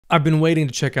I've been waiting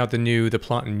to check out the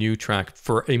Plot and New track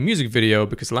for a music video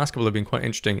because the last couple have been quite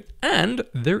interesting, and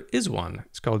there is one.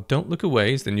 It's called Don't Look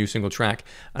Away, it's the new single track,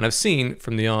 and I've seen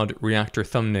from the odd reactor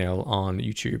thumbnail on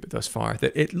YouTube thus far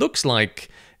that it looks like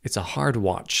it's a hard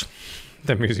watch,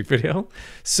 the music video.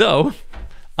 So,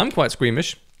 I'm quite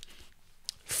squeamish.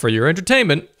 For your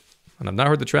entertainment, and I've not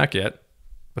heard the track yet,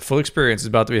 the full experience is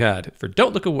about to be had for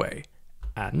Don't Look Away,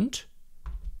 and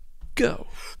go.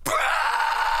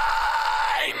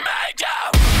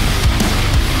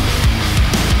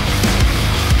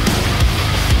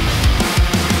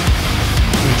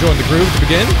 Enjoying the groove to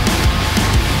begin.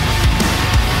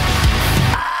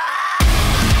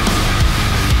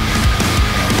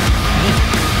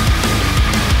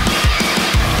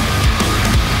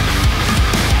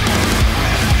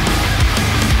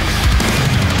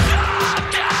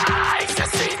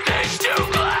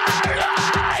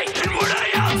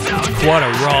 What a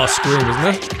raw scream, isn't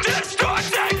it?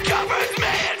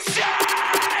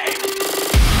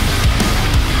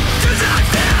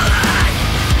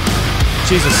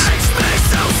 Jesus.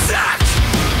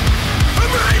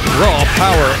 Raw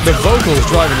power. The vocals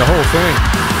driving the whole thing.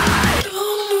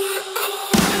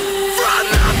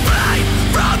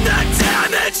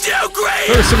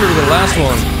 Very similar to the last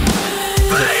one.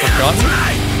 Is it Forgotten?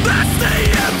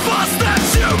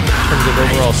 In terms of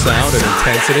overall sound and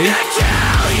intensity.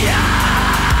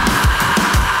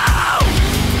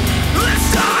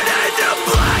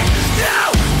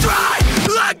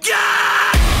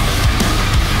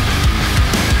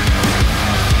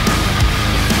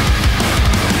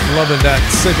 Loving that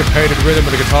syncopated rhythm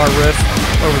of the guitar riff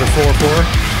over the 4/4.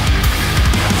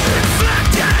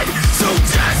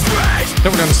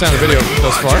 Don't really understand the video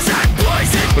thus far,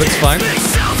 but it's fine.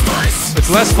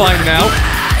 It's less fine now.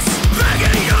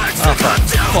 Oh, for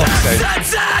fuck's sake.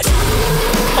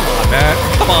 Come on, man.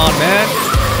 Come on, man.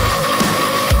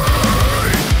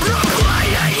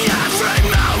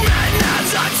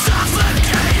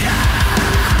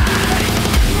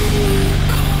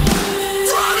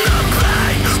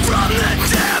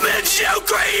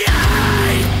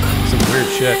 Some weird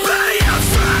shit.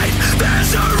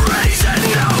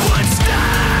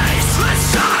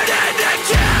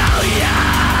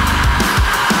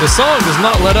 The song does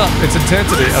not let up its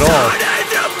intensity at all.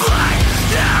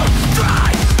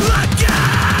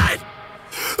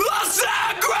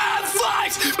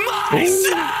 Ooh, I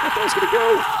thought it was gonna go.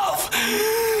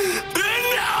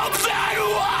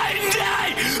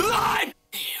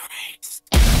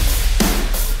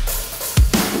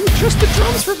 Just the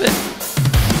drums for a bit.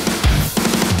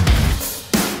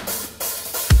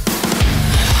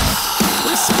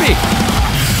 Crispy.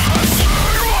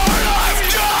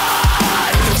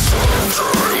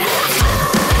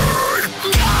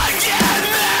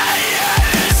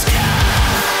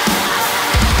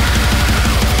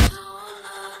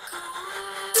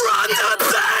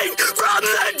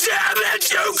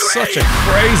 Such a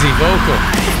crazy vocal.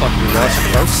 What the fuck are you watching,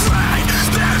 folks?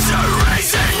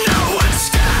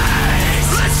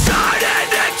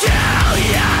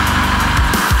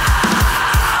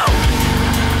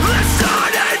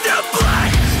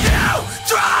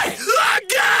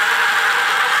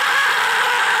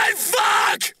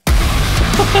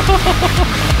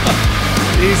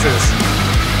 Jesus.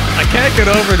 I can't get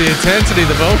over the intensity of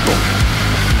the vocal.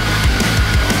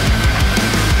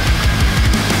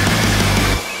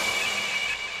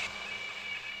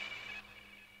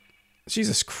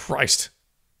 Jesus Christ.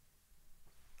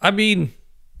 I mean,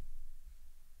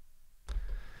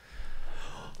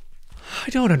 I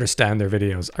don't understand their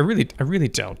videos. I really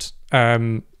don't.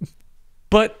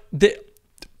 But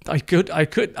I could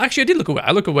actually I did look away.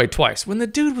 I looked away twice when the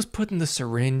dude was putting the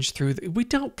syringe through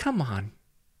come on,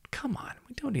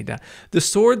 we don't need that. The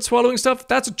sword swallowing stuff,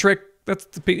 that's a trick. That's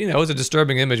it's a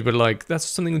disturbing image, but like that's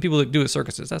something that people do at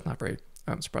circuses. That's not very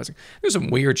surprising. There's some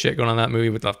weird shit going on in that movie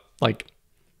with the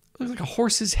looks like a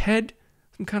horse's head,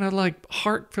 some kind of like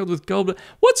heart filled with gold.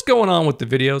 What's going on with the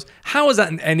videos? How is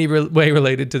that in any way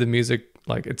related to the music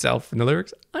like itself and the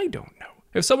lyrics? I don't know.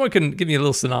 If someone can give me a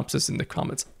little synopsis in the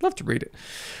comments, I'd love to read it.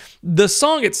 The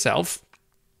song itself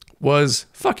was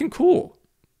fucking cool.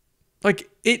 Like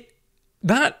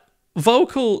that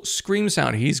vocal scream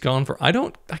sound he's gone for. I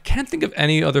can't think of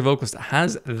any other vocalist that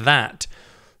has that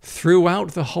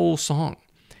throughout the whole song.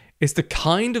 It's the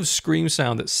kind of scream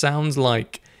sound that sounds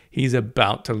like he's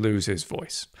about to lose his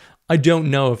voice. I don't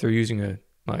know if they're using a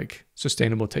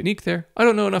sustainable technique there. I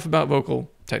don't know enough about vocal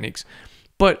techniques,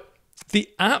 but the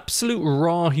absolute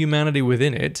raw humanity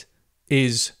within it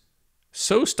is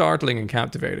so startling and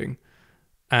captivating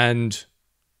and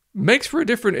makes for a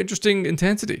different, interesting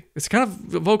intensity. It's kind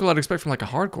of a vocal I'd expect from like a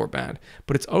hardcore band,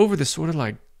 but it's over this sort of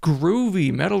like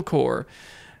groovy metalcore.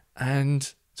 And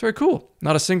it's very cool.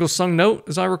 Not a single sung note,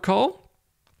 as I recall,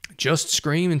 just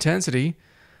scream intensity,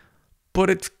 but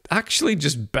it actually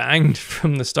just banged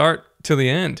from the start to the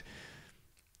end.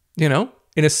 You know,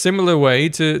 in a similar way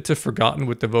to Forgotten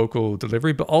with the vocal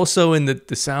delivery, but also in the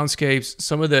soundscapes,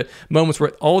 some of the moments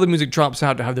where all the music drops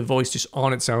out to have the voice just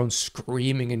on its own,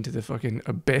 screaming into the fucking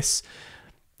abyss.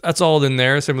 That's all in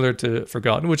there, similar to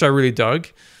Forgotten, which I really dug.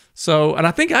 So, and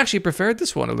I think I actually preferred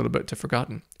this one a little bit to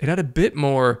Forgotten. It had a bit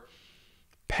more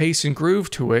pace and groove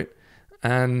to it,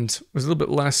 and was a little bit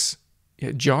less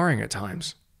jarring at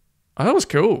times. I thought it was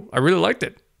cool. I really liked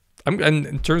it. And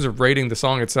in terms of rating the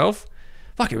song itself,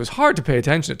 fuck, it was hard to pay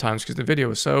attention at times because the video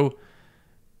was so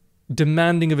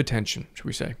demanding of attention, should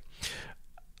we say.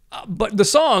 But the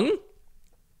song,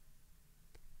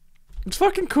 it's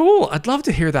fucking cool. I'd love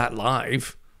to hear that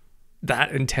live.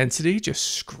 That intensity just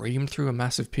screamed through a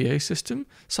massive PA system.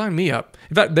 Sign me up.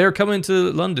 In fact, they're coming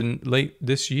to London late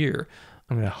this year.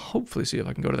 I'm going to hopefully see if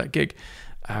I can go to that gig.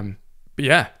 But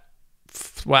yeah,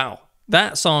 wow.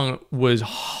 That song was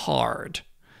hard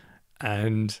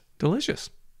and delicious.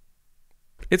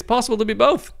 It's possible to be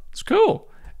both. It's cool.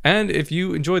 And if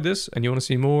you enjoyed this and you want to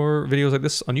see more videos like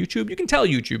this on YouTube, you can tell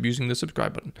YouTube using the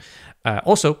subscribe button.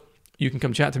 Also, you can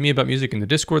come chat to me about music in the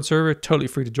Discord server. Totally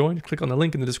free to join. Click on the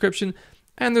link in the description.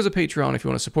 And there's a Patreon if you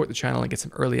want to support the channel and get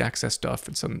some early access stuff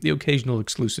and the occasional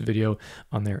exclusive video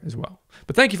on there as well.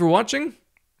 But thank you for watching.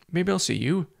 Maybe I'll see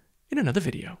you in another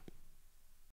video.